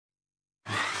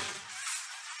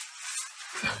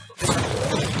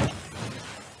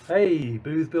Hey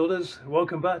booth builders,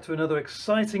 welcome back to another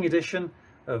exciting edition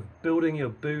of Building Your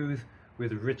Booth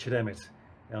with Richard Emmett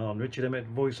on Richard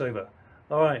Emmett VoiceOver.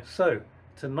 Alright, so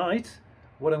tonight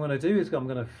what I'm going to do is I'm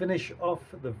going to finish off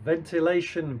the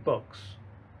ventilation box.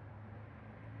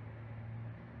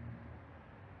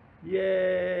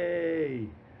 Yay!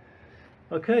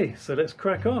 Okay, so let's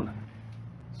crack on.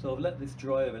 So I've let this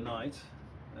dry overnight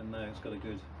and now it's got a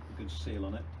good seal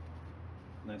on it.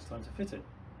 Now it's time to fit it.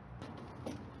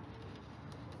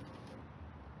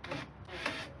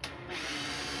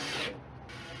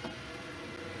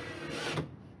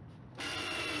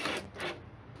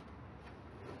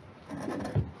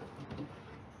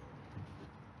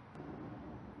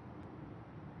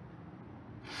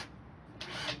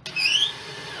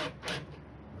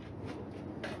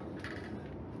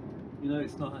 You know,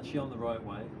 it's not actually on the right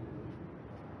way.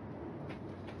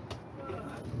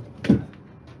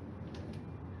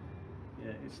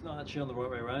 Yeah, it's not actually on the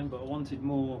right way around, but I wanted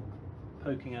more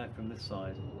poking out from this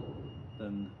side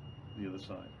than the other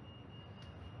side.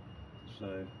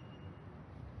 So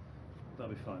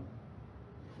that'll be fine.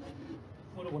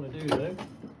 What I want to do though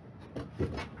is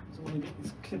I want to get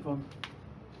this clip on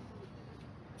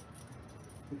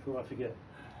before I forget.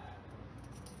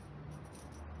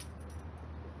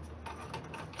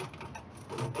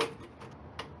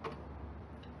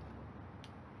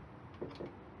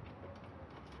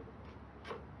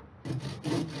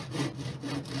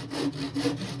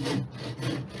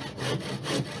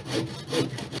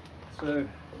 So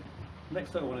next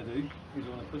thing I want to do is I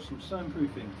want to put some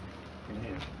soundproofing in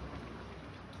here,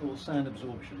 or sound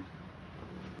absorption.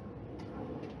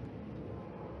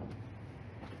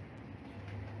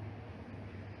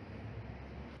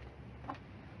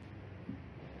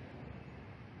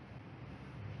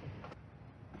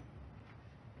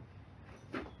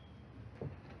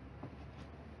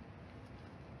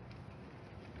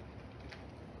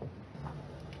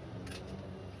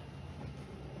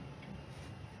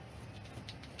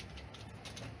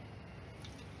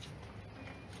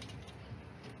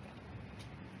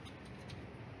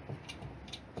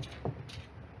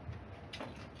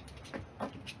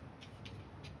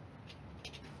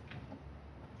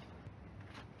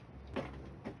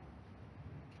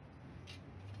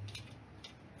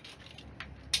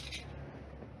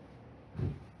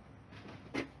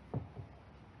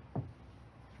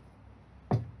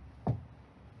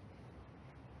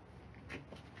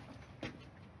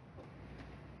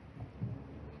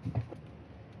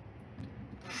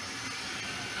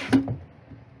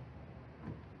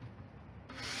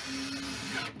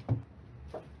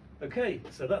 Okay,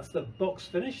 so that's the box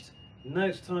finished. Now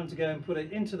it's time to go and put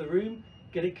it into the room,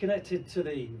 get it connected to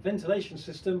the ventilation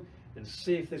system and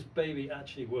see if this baby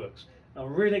actually works.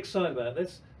 I'm really excited about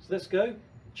this, so let's go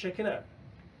check it out.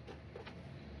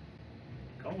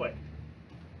 Can't wait.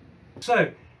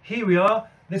 So here we are.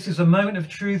 This is a moment of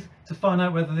truth to find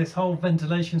out whether this whole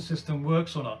ventilation system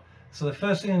works or not. So the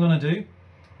first thing I'm going to do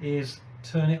is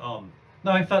turn it on.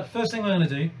 No, in fact, first thing I'm going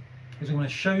to do is I'm going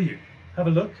to show you. Have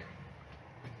a look.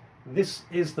 This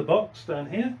is the box down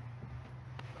here.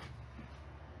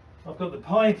 I've got the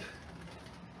pipe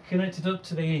connected up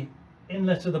to the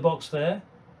inlet of the box there,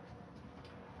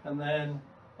 and then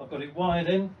I've got it wired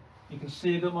in. You can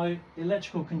see I've got my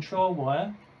electrical control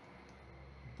wire.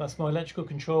 That's my electrical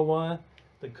control wire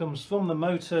that comes from the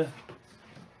motor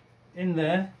in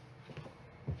there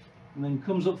and then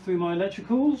comes up through my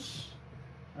electricals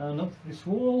and up this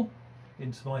wall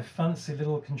into my fancy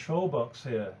little control box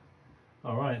here.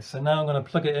 Alright, so now I'm going to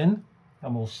plug it in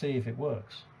and we'll see if it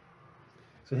works.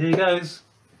 So here goes.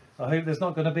 I hope there's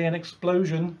not going to be an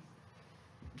explosion.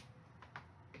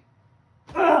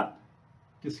 Ah!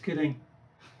 Just kidding.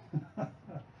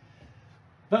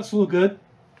 That's all good.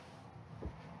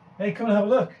 Hey, come and have a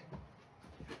look.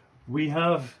 We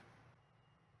have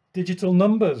digital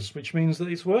numbers, which means that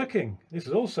it's working. This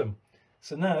is awesome.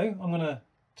 So now I'm going to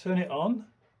turn it on.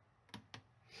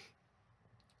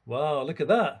 Wow, look at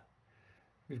that.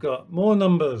 We've got more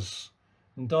numbers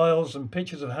and dials and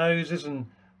pictures of houses and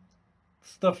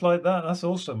stuff like that. That's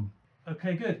awesome.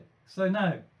 Okay, good. So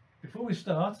now, before we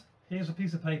start, here's a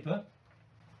piece of paper.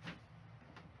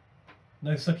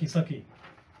 No sucky sucky.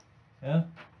 Yeah,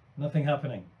 nothing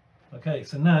happening. Okay,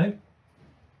 so now,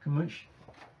 I'm going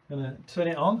to turn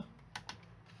it on.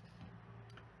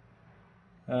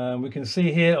 We can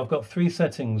see here I've got 3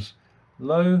 settings: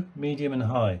 low, medium and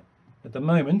high. At the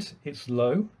moment it's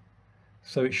low,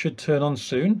 so it should turn on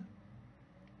soon.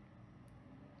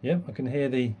 Yeah, I can hear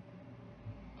the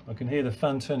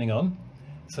fan turning on.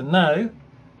 So now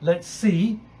let's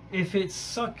see if it's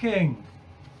sucking.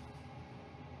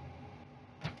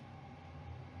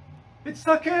 It's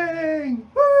sucking!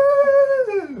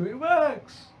 Woo! It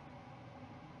works!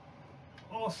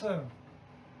 Awesome!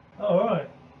 Alright.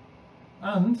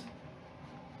 And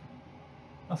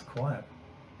that's quiet.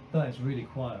 That is really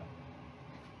quiet.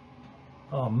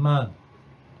 Oh man.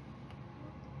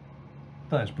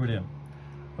 That is brilliant.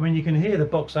 I mean, you can hear the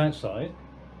box outside.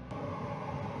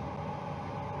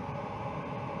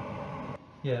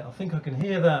 Yeah, I think I can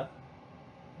hear that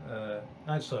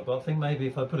outside, but I think maybe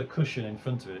if I put a cushion in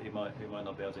front of it, you might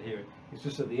not be able to hear it. It's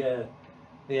just that the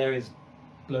air is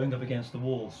blowing up against the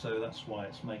wall, so that's why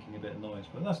it's making a bit of noise,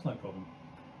 but that's no problem.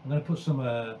 I'm going to put some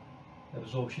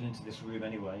absorption into this room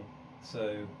anyway,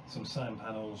 so some sound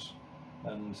panels,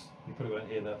 and you probably won't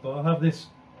hear that, but I'll have this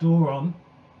door on,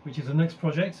 which is the next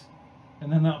project,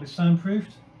 and then that'll be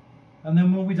soundproofed, and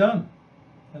then we'll be done.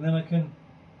 And then I can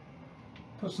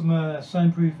put some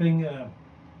soundproofing,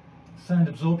 sound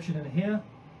absorption in here,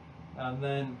 and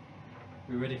then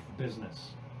we're ready for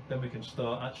business. Then we can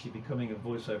start actually becoming a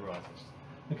voiceover artist.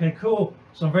 Okay, cool.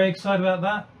 So I'm very excited about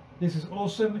that. This is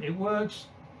awesome. It works,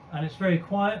 and it's very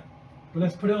quiet. But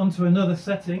let's put it onto another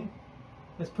setting.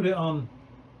 Let's put it on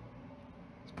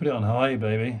high,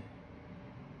 baby.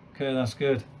 Okay, that's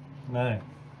good. Now,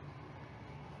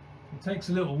 it takes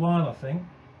a little while, I think.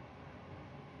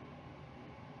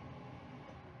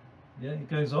 Yeah, it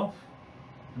goes off,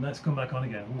 and let's come back on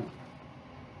again. Ooh.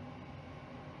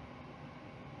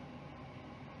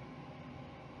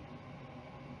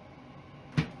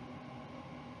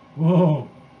 Whoa!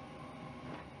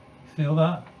 Feel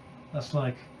that? That's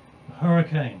like a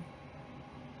hurricane.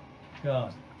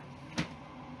 God.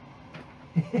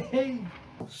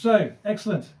 So,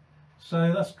 excellent.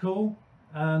 So that's cool,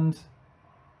 and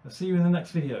I'll see you in the next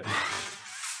video.